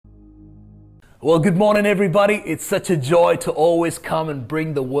Well, good morning, everybody. It's such a joy to always come and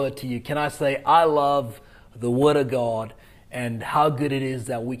bring the word to you. Can I say, I love the word of God and how good it is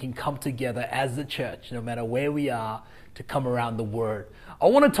that we can come together as the church, no matter where we are, to come around the word. I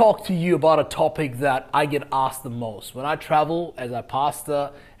want to talk to you about a topic that I get asked the most. When I travel, as I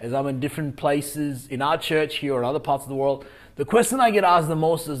pastor, as I'm in different places in our church here or other parts of the world, the question I get asked the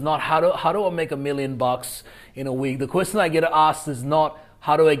most is not how do I make $1 million in a week. The question I get asked is not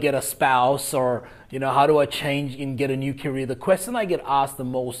how do I get a spouse, or how do I change and get a new career. The question I get asked the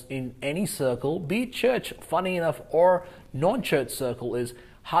most in any circle, be it church, funny enough, or non-church circle, is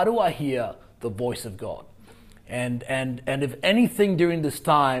how do I hear the voice of God? And if anything during this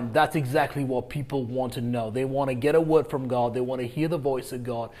time, that's exactly what people want to know. They want to get a word from God. They want to hear the voice of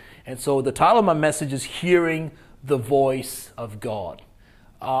God. And so the title of my message is Hearing the Voice of God.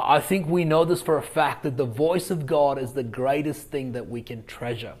 I think we know this for a fact, that the voice of God is the greatest thing that we can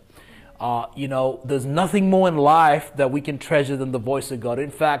treasure. There's nothing more in life that we can treasure than the voice of God.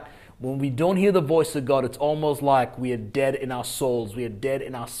 In fact, when we don't hear the voice of God, it's almost like we are dead in our souls. We are dead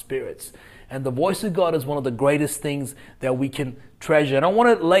in our spirits. And the voice of God is one of the greatest things that we can treasure. And I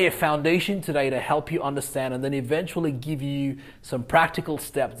want to lay a foundation today to help you understand, and then eventually give you some practical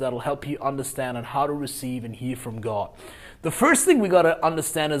steps that'll help you understand on how to receive and hear from God. The first thing we got to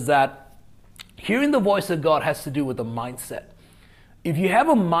understand is that hearing the voice of God has to do with a mindset. If you have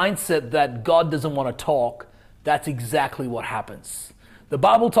a mindset that God doesn't want to talk, that's exactly what happens. The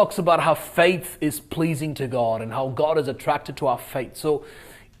Bible talks about how faith is pleasing to God and how God is attracted to our faith. So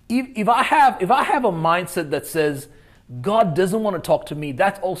if I have a mindset that says God doesn't want to talk to me,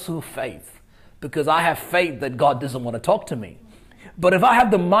 that's also faith, because I have faith that God doesn't want to talk to me. But if I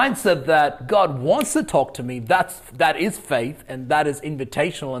have the mindset that God wants to talk to me, that is faith, and that is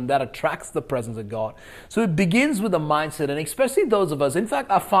invitational, and that attracts the presence of God. So it begins with a mindset, and especially those of us. In fact,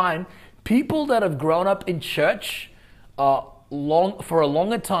 I find people that have grown up in church for a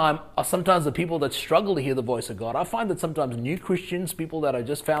longer time are sometimes the people that struggle to hear the voice of God. I find that sometimes new Christians, people that have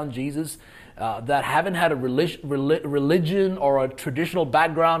just found Jesus, that haven't had a religion or a traditional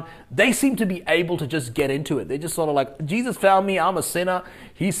background, they seem to be able to just get into it. They just sort of like, Jesus found me, I'm a sinner,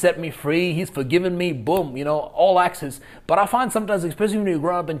 He set me free, He's forgiven me, boom, all access. But I find sometimes, especially when you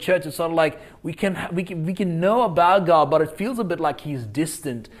grow up in church, it's sort of like we can know about God, but it feels a bit like He's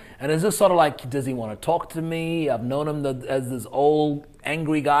distant. And it's just sort of like, does He want to talk to me? I've known Him as this old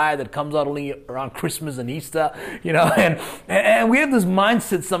angry guy that comes out only around Christmas and Easter, and we have this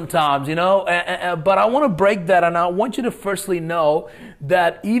mindset sometimes, but I want to break that, and I want you to firstly know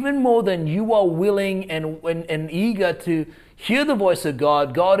that even more than you are willing and eager to hear the voice of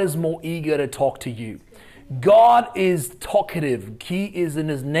God, God is more eager to talk to you. God is talkative. He is in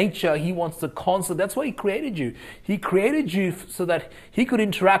His nature. He wants to that's why He created you. He created you so that He could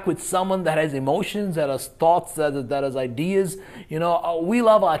interact with someone that has emotions, that has thoughts, that has ideas. We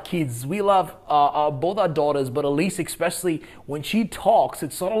love our kids. We love both our daughters, but Elise especially, when she talks,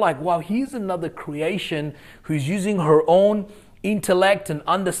 it's sort of like, wow, he's another creation who's using her own intellect and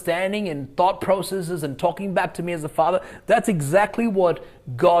understanding and thought processes and talking back to me as a father. That's exactly what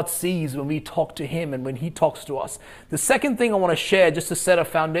God sees when we talk to Him and when He talks to us. The second thing I want to share, just to set a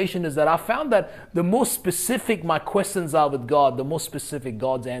foundation, is that I found that the more specific my questions are with God, the more specific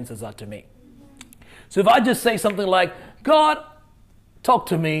God's answers are to me. So if I just say something like, God, talk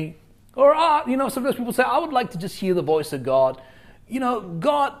to me, or sometimes people say, I would like to just hear the voice of God.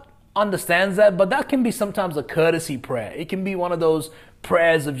 God understands that, but that can be sometimes a courtesy prayer. It can be one of those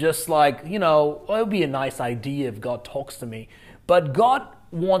prayers of just like, it would be a nice idea if God talks to me. But God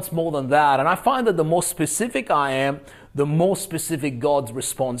wants more than that. And I find that the more specific I am, the more specific God's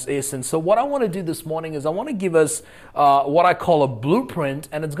response is. And so what I want to do this morning is I want to give us what I call a blueprint,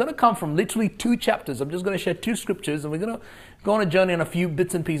 and it's going to come from literally 2 chapters. I'm just going to share 2 scriptures, and we're going to go on a journey on a few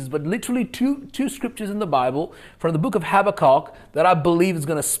bits and pieces, but literally two scriptures in the Bible from the book of Habakkuk that I believe is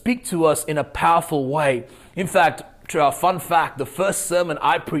going to speak to us in a powerful way. In fact, fun fact, the first sermon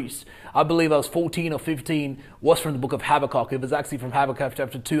I preached, I believe I was 14 or 15, was from the book of Habakkuk. It was actually from Habakkuk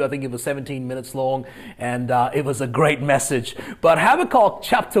chapter 2. I think it was 17 minutes long, and it was a great message. But Habakkuk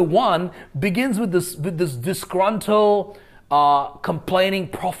chapter 1 begins with this disgruntled, complaining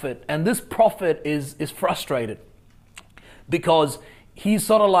prophet. And this prophet is frustrated because he's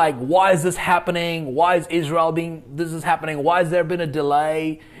sort of like, why is this happening? Why is this happening? Why has there been a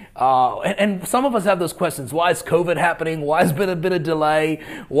delay? And some of us have those questions. Why is COVID happening? Why has been a bit of delay?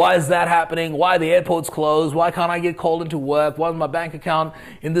 Why is that happening? Why are the airports closed? Why can't I get called into work? Why is my bank account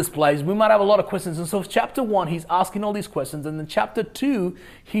in this place? We might have a lot of questions. And so chapter 1, he's asking all these questions. And then chapter 2,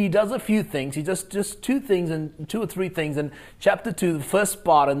 he does a few things. He does just 2 things and 2 or 3 things. And chapter 2, the first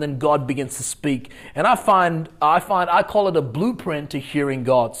part, and then God begins to speak. And I call it a blueprint to hearing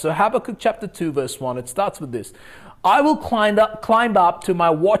God. So Habakkuk chapter 2, verse 1, it starts with this. I will climb up to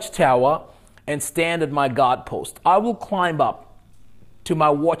my watchtower and stand at my guard post. I will climb up to my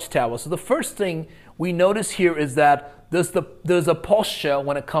watchtower. So the first thing we notice here is that there's a posture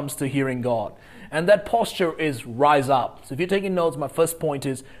when it comes to hearing God. And that posture is rise up. So if you're taking notes, my first point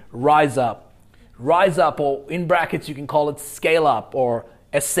is rise up. Rise up, or in brackets you can call it scale up or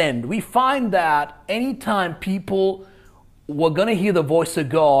ascend. We find that anytime people were going to hear the voice of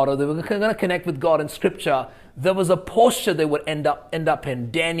God, or they were going to connect with God in Scripture, there was a posture they would end up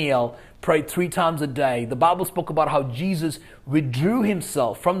in. Daniel prayed 3 times a day. The Bible spoke about how Jesus withdrew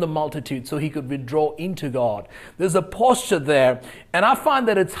himself from the multitude so he could withdraw into God. There's a posture there. And I find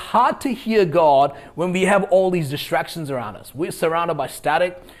that it's hard to hear God when we have all these distractions around us. We're surrounded by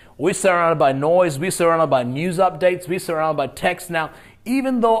static. We're surrounded by noise. We're surrounded by news updates. We're surrounded by text. Now,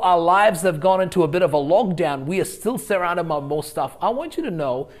 even though our lives have gone into a bit of a lockdown, we are still surrounded by more stuff. I want you to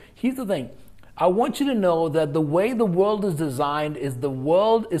know, here's the thing. I want you to know that the way the world is designed is the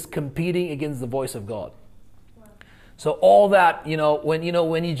world is competing against the voice of God. So all that, when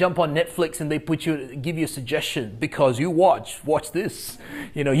you jump on Netflix and they give you a suggestion because you watch this,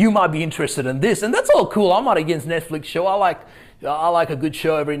 you might be interested in this, and that's all cool. I'm not against Netflix show. I like a good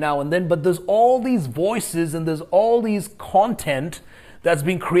show every now and then, but there's all these voices and there's all these content that's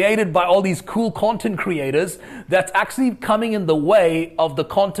been created by all these cool content creators that's actually coming in the way of the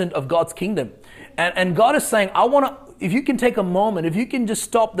content of God's kingdom. And God is saying, if you can take a moment, if you can just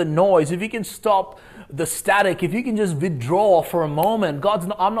stop the noise, if you can stop the static, if you can just withdraw for a moment,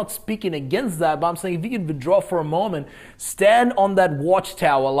 I'm not speaking against that, but I'm saying if you can withdraw for a moment, stand on that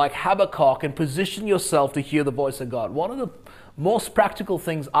watchtower like Habakkuk and position yourself to hear the voice of God. One of the most practical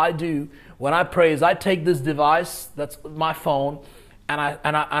things I do when I pray is I take this device, that's my phone, and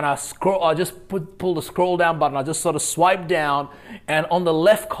I scroll. I just pull the scroll down button. I just sort of swipe down, and on the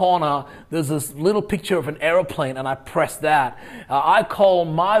left corner there's this little picture of an airplane, and I press that. I call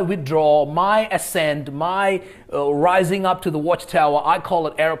my withdrawal, my ascend, my rising up to the watchtower. I call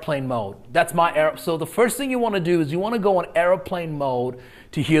it airplane mode. That's my So the first thing you want to do is you want to go on airplane mode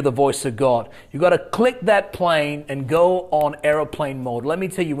to hear the voice of God. You got to click that plane and go on airplane mode. Let me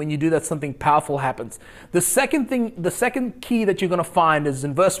tell you, when you do that, something powerful happens. The second key that you're going to find is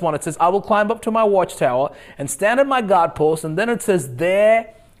in verse 1. It says, I will climb up to my watchtower and stand at my guard post. And then it says,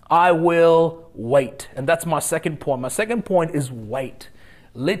 there I will wait. And that's my second point. My second point is wait.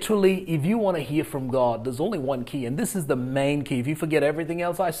 Literally, if you want to hear from God, there's only one key, and this is the main key. If you forget everything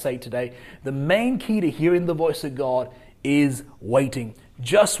else I say today, the main key to hearing the voice of God is waiting.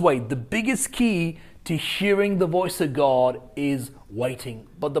 Just wait. The biggest key to hearing the voice of God is waiting.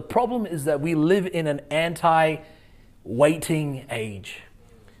 But the problem is that we live in an anti-waiting age.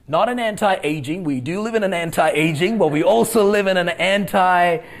 Not an anti-aging. We do live in an anti-aging, but we also live in an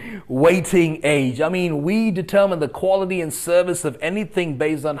anti-waiting age. I mean, we determine the quality and service of anything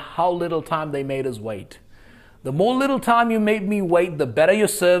based on how little time they made us wait. The more little time you made me wait, the better your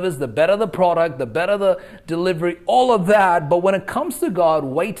service, the better the product, the better the delivery, all of that. But when it comes to God,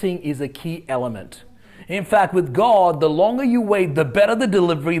 waiting is a key element. In fact, with God, the longer you wait, the better the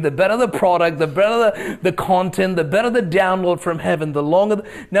delivery, the better the product, the better the content, the better the download from heaven, the longer.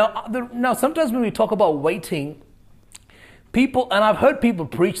 Now, sometimes when we talk about waiting, people, and I've heard people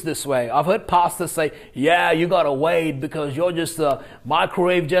preach this way. I've heard pastors say, yeah, you got to wait because you're just a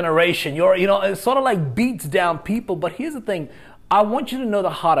microwave generation. It sort of like beats down people. But here's the thing. I want you to know the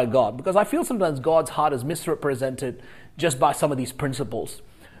heart of God, because I feel sometimes God's heart is misrepresented just by some of these principles.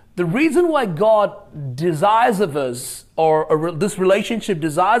 The reason why God desires of us, or this relationship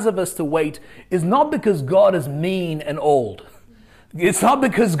desires of us to wait, is not because God is mean and old. It's not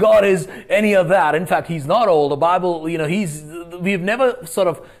because God is any of that. In fact, He's not old. The Bible, we've never sort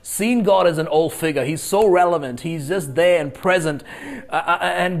of seen God as an old figure. He's so relevant. He's just there and present.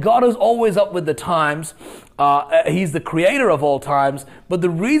 And God is always up with the times. He's the creator of all times. But the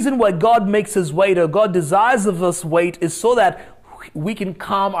reason why God makes us wait, or God desires of us wait, is so that we can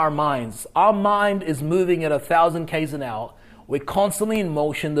calm our minds. Our mind is moving at 1,000 k's an hour. We're constantly in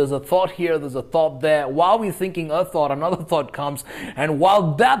motion. There's a thought here, there's a thought there. While we're thinking a thought, another thought comes. And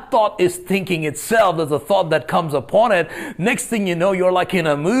while that thought is thinking itself, there's a thought that comes upon it. Next thing you know, you're like in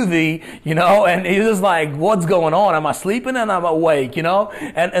a movie, and you're just like, what's going on? Am I sleeping and I'm awake,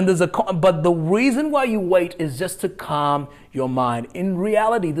 And but the reason why you wait is just to calm your mind. In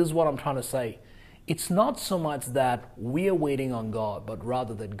reality, this is what I'm trying to say. It's not so much that we are waiting on God, but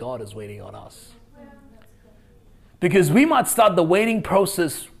rather that God is waiting on us. Because we might start the waiting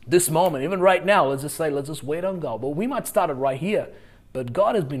process this moment, even right now, let's just wait on God. But we might start it right here. But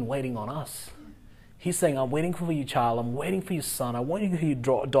God has been waiting on us. He's saying, I'm waiting for you, child. I'm waiting for your son. I want you for your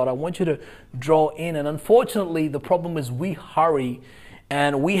daughter. I want you to draw in. And unfortunately, the problem is we hurry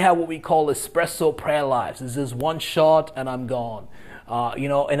and we have what we call espresso prayer lives. It's just one shot and I'm gone.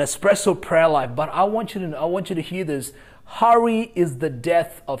 An espresso prayer life. But I want you to hear this. Hurry is the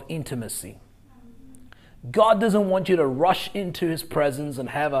death of intimacy. God doesn't want you to rush into His presence and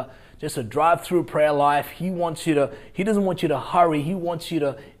have just a drive-through prayer life. He doesn't want you to hurry. He wants you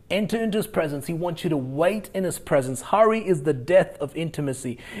to enter into His presence. He wants you to wait in His presence. Hurry is the death of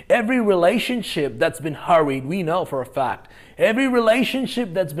intimacy. Every relationship that's been hurried, we know for a fact, every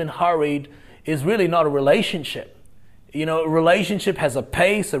relationship that's been hurried is really not a relationship. A relationship has a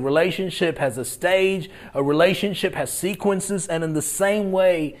pace, a relationship has a stage, a relationship has sequences, and in the same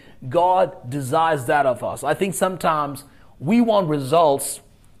way, God desires that of us. I think sometimes we want results,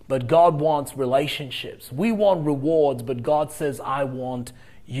 but God wants relationships. We want rewards, but God says, I want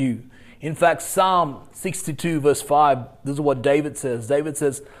you. In fact, Psalm 62 verse 5, this is what David says. David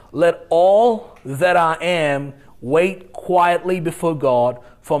says, let all that I am wait quietly before God,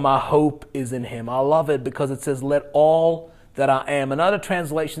 for my hope is in Him. I love it because it says, let all that I am. Another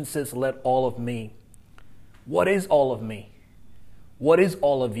translation says, let all of me. What is all of me? What is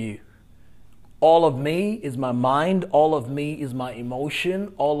all of you? All of me is my mind. All of me is my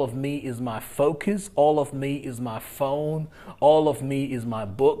emotion. All of me is my focus. All of me is my phone. All of me is my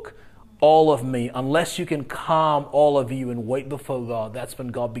book. All of me. Unless you can calm all of you and wait before God, that's when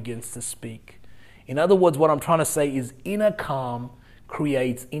God begins to speak. In other words, what I'm trying to say is inner calm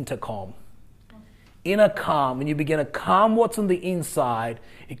creates intercom. Inner calm, when you begin to calm what's on the inside,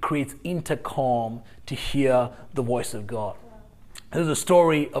 it creates intercom to hear the voice of God. There's a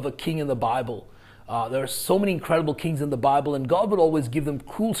story of a king in the Bible. There are so many incredible kings in the Bible, and God would always give them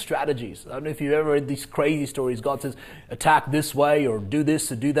cool strategies. I don't know if you've ever read these crazy stories. God says, attack this way or do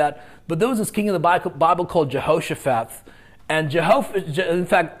this or do that. But there was this king in the Bible called Jehoshaphat. And in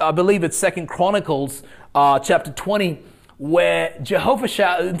fact, I believe it's 2 Chronicles chapter 20, where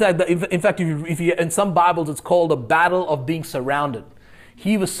Jehoshaphat, in fact, if you in some Bibles, it's called a battle of being surrounded.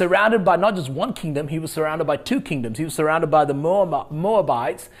 He was surrounded by not just one kingdom, he was surrounded by two kingdoms. He was surrounded by the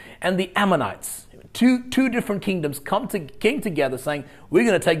Moabites and the Ammonites. Two different kingdoms came together saying, we're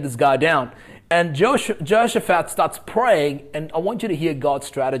going to take this guy down. And Jehoshaphat starts praying, and I want you to hear God's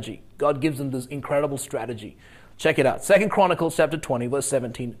strategy. God gives him this incredible strategy. Check it out. 2 Chronicles chapter 20, verse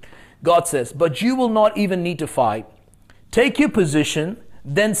 17. God says, but you will not even need to fight. Take your position,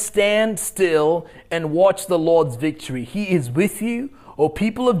 then stand still and watch the Lord's victory. He is with you, O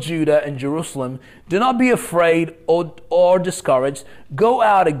people of Judah and Jerusalem. Do not be afraid or discouraged. Go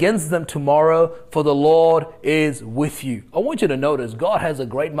out against them tomorrow, for the Lord is with you. I want you to notice God has a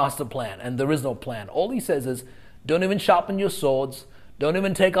great master plan, and there is no plan. All He says is, don't even sharpen your swords. Don't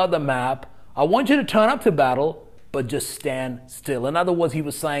even take out the map. I want you to turn up to battle, but just stand still. In other words, He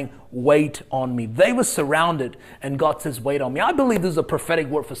was saying, wait on me. They were surrounded, and God says, wait on me. I believe this is a prophetic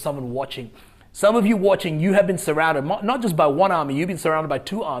word for someone watching. Some of you watching, you have been surrounded, not just by one army, you've been surrounded by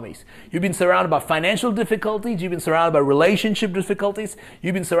two armies. You've been surrounded by financial difficulties, you've been surrounded by relationship difficulties,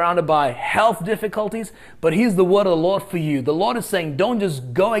 you've been surrounded by health difficulties, but here's the word of the Lord for you. The Lord is saying, don't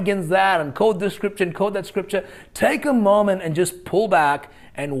just go against that and quote this scripture and quote that scripture. Take a moment and just pull back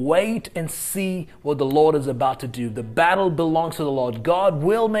and wait and see what the Lord is about to do. The battle belongs to the Lord. God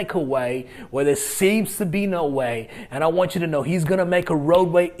will make a way where there seems to be no way. And I want you to know He's going to make a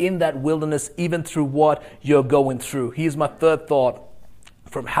roadway in that wilderness, even through what you're going through. Here's my third thought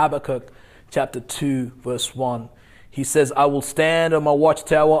from Habakkuk chapter 2, verse 1. He says, I will stand on my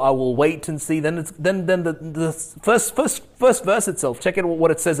watchtower. I will wait and see. Then the first verse itself, check out what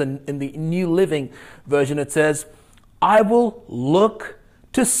it says in the New Living Version. It says, I will look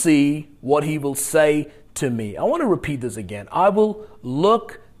to see what He will say to me. I want to repeat this again. I will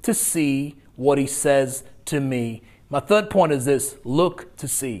look to see what He says to me. My third point is this: look to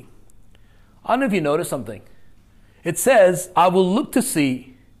see. I don't know if you noticed something. It says, I will look to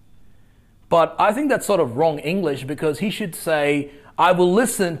see, but I think that's sort of wrong English, because He should say, I will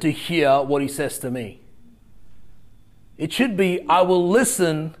listen to hear what He says to me. It should be, I will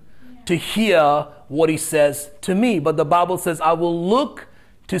listen to hear what he says to me. But the Bible says, I will look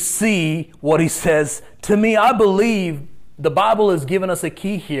to see what he says to me. I believe the Bible has given us a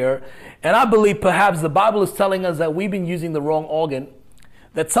key here. And I believe perhaps the Bible is telling us that we've been using the wrong organ.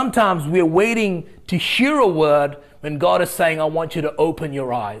 That sometimes we're waiting to hear a word when God is saying, I want you to open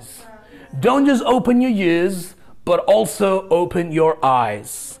your eyes. Don't just open your ears, but also open your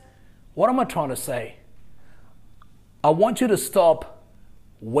eyes. What am I trying to say? I want you to stop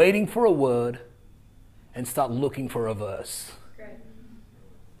waiting for a word and start looking for a verse.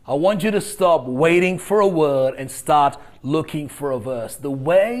 I want you to stop waiting for a word and start looking for a verse. The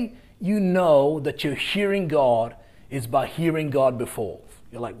way you know that you're hearing God is by hearing God before.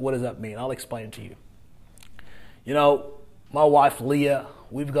 You're like, what does that mean? I'll explain it to you. You know, my wife Leah,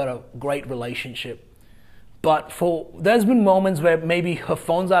 we've got a great relationship. But there's been moments where maybe her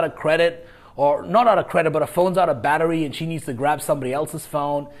phone's out of credit, or not out of credit, but her phone's out of battery and she needs to grab somebody else's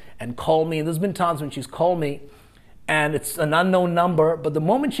phone and call me. And there's been times when she's called me and it's an unknown number, but the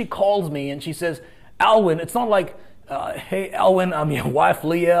moment she calls me and she says, Alwyn, it's not like, hey, Alwyn, I'm your wife,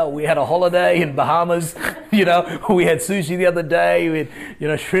 Leah. We had a holiday in Bahamas. You know, we had sushi the other day. We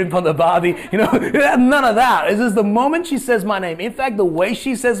had, shrimp on the barbie. None of that. It's just the moment she says my name. In fact, the way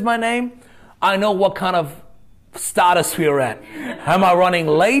she says my name, I know what kind of status we're at. Am I running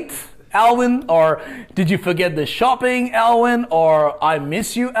late, Alwyn? Or did you forget the shopping, Alwyn? Or I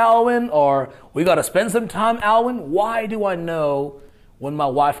miss you, Alwyn? Or we got to spend some time, Alwyn? Why do I know when my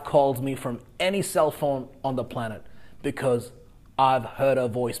wife calls me from any cell phone on the planet? Because I've heard her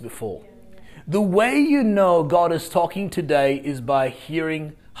voice before. The way you know God is talking today is by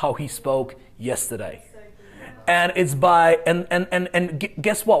hearing how he spoke yesterday. And it's by, and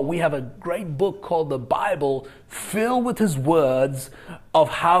guess what? We have a great book called the Bible filled with his words of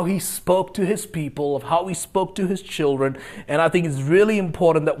how he spoke to his people, of how he spoke to his children. And I think it's really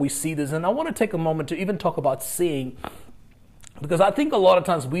important that we see this. And I want to take a moment to even talk about seeing, because I think a lot of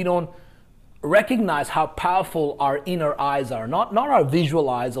times we don't recognize how powerful our inner eyes are. Not our visual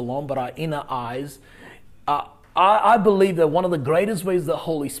eyes alone, but our inner eyes. I believe that one of the greatest ways the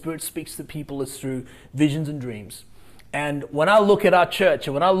Holy Spirit speaks to people is through visions and dreams. And when I look at our church,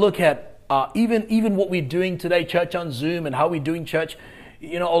 and when I look at even what we're doing today, church on Zoom, and how we're doing church,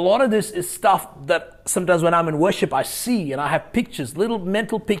 a lot of this is stuff that sometimes when I'm in worship, I see, and I have pictures, little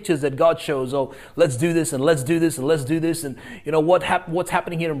mental pictures that God shows. Oh, let's do this, and let's do this, and let's do this. And what's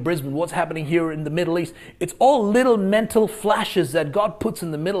happening here in Brisbane, what's happening here in the Middle East. It's all little mental flashes that God puts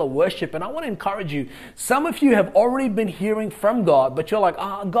in the middle of worship. And I want to encourage you. Some of you have already been hearing from God, but you're like,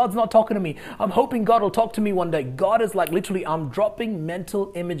 God's not talking to me. I'm hoping God will talk to me one day. God is like, literally, I'm dropping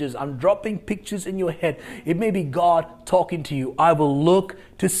mental images. I'm dropping pictures in your head. It may be God talking to you. I will look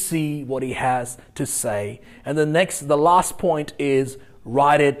to see what he has to say. And the last point is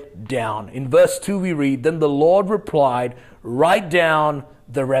write it down. In verse 2 we read, then the Lord replied, write down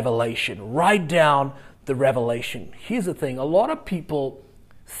the revelation. Write down the revelation. Here's the thing. A lot of people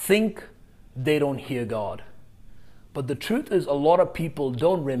think they don't hear God. But the truth is a lot of people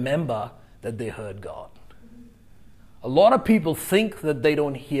don't remember that they heard God. A lot of people think that they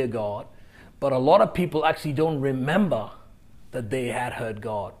don't hear God. But a lot of people actually don't remember that they had heard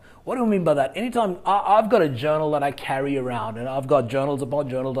God. What do I mean by that? Anytime I've got a journal that I carry around, and I've got journals upon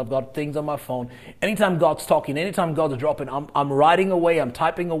journals, I've got things on my phone. Anytime God's talking, anytime God's dropping, I'm writing away, I'm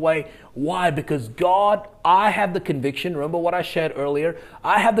typing away. Why? Because God, I have the conviction, remember what I shared earlier?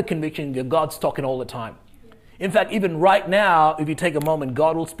 I have the conviction that God's talking all the time. In fact, even right now, if you take a moment,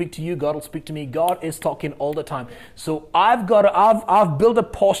 God will speak to you, God will speak to me. God is talking all the time. So I've built a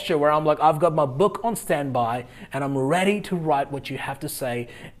posture where I'm like, I've got my book on standby and I'm ready to write what you have to say.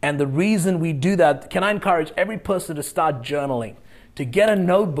 And the reason we do that, can I encourage every person to start journaling? To get a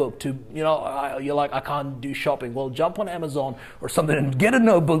notebook, you're like, I can't do shopping. Well, jump on Amazon or something and get a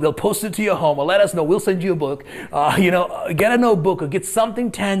notebook. They'll post it to your home or let us know. We'll send you a book. Get a notebook or get something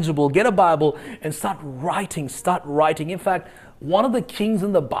tangible. Get a Bible and start writing. In fact, one of the kings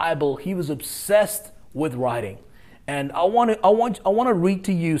in the Bible, he was obsessed with writing. And I want to read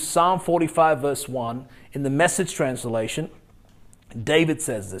to you Psalm 45 verse 1 in the Message translation. David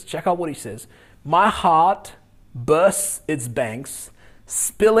says this. Check out what he says. My heart bursts its banks,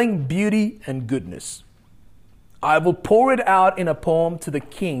 spilling beauty and goodness. I will pour it out in a poem to the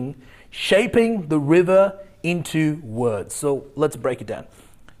king, shaping the river into words. So let's break it down.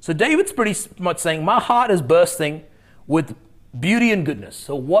 So David's pretty much saying, my heart is bursting with beauty and goodness.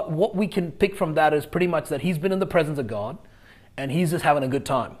 So what we can pick from that is pretty much that he's been in the presence of God and he's just having a good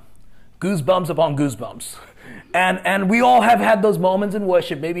time. Goosebumps upon goosebumps. And we all have had those moments in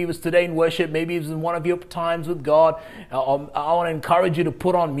worship. Maybe it was today in worship. Maybe it was in one of your times with God. I want to encourage you to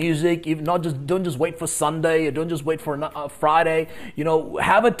put on music. Even don't just wait for Sunday, or don't just wait for Friday.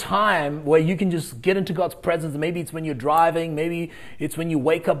 Have a time where you can just get into God's presence. Maybe it's when you're driving. Maybe it's when you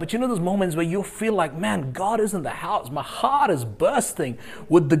wake up. But those moments where you feel like, man, God is in the house. My heart is bursting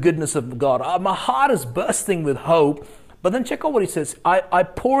with the goodness of God. My heart is bursting with hope. But then check out what he says. I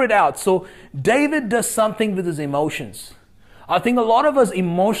pour it out. So David does something with his emotions. I think a lot of us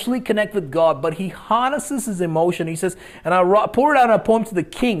emotionally connect with God, but he harnesses his emotion. He says, and I pour it out and I pour him to the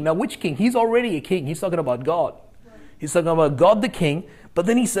king. Now, which king? He's already a king. He's talking about God. He's talking about God the king. But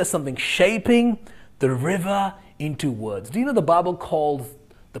then he says something, shaping the river into words. Do you know the Bible calls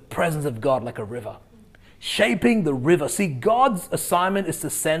the presence of God like a river? Shaping the river. See, God's assignment is to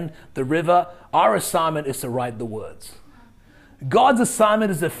send the river. Our assignment is to write the words. God's assignment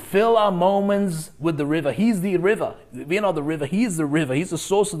is to fill our moments with the river. He's the river. We're not the river. He's the river. He's the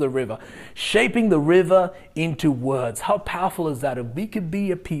source of the river. Shaping the river into words. How powerful is that? If we could be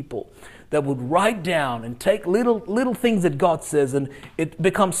a people that would write down and take little things that God says, and it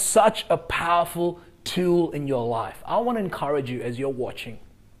becomes such a powerful tool in your life. I want to encourage you as you're watching.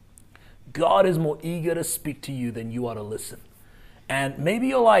 God is more eager to speak to you than you are to listen. And maybe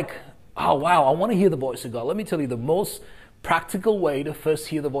you're like, oh wow, I want to hear the voice of God. Let me tell you, the most practical way to first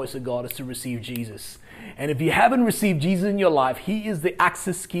hear the voice of God is to receive Jesus. And if you haven't received Jesus in your life, He is the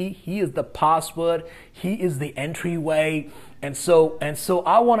access key. He is the password. He is the entryway. And so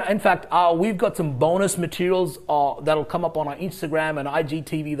I want to, in fact, we've got some bonus materials that'll come up on our Instagram and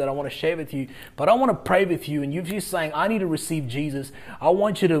IGTV that I want to share with you. But I want to pray with you. And if you're saying, I need to receive Jesus, I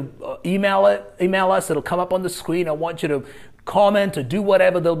want you to email us. It'll come up on the screen. I want you to comment or do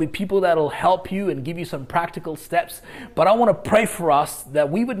whatever. There'll be people that'll help you and give you some practical steps. But I want to pray for us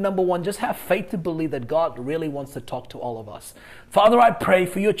that we would, number one, just have faith to believe that God really wants to talk to all of us. Father, I pray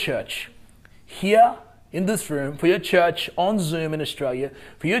for your church here in this room, for your church on Zoom in Australia,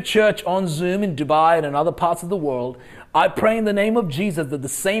 for your church on Zoom in Dubai and in other parts of the world. I pray in the name of Jesus that the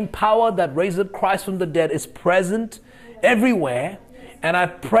same power that raised up Christ from the dead is present everywhere. And I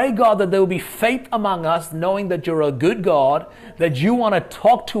pray, God, that there will be faith among us, knowing that you're a good God, that you want to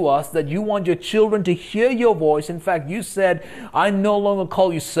talk to us, that you want your children to hear your voice. In fact, you said, I no longer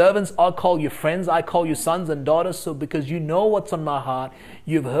call you servants, I'll call you friends, I call you sons and daughters. So because you know what's on my heart,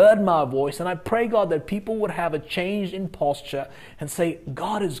 you've heard my voice. And I pray, God, that people would have a change in posture and say,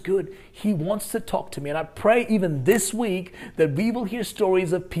 God is good. He wants to talk to me. And I pray even this week that we will hear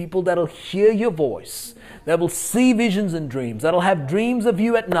stories of people that'll hear your voice, that will see visions and dreams, that'll have dreams of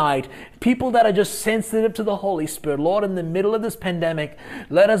you at night, people that are just sensitive to the Holy Spirit. Lord, in the middle of this pandemic,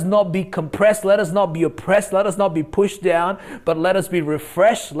 let us not be compressed, let us not be oppressed, let us not be pushed down, but let us be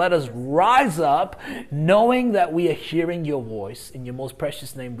refreshed, let us rise up, knowing that we are hearing your voice. In your most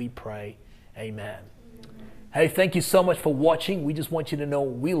precious name we pray. Amen. Hey, thank you so much for watching. We just want you to know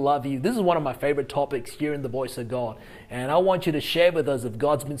we love you. This is one of my favorite topics here in the Voice of God. And I want you to share with us if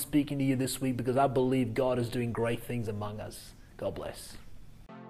God's been speaking to you this week, because I believe God is doing great things among us. God bless.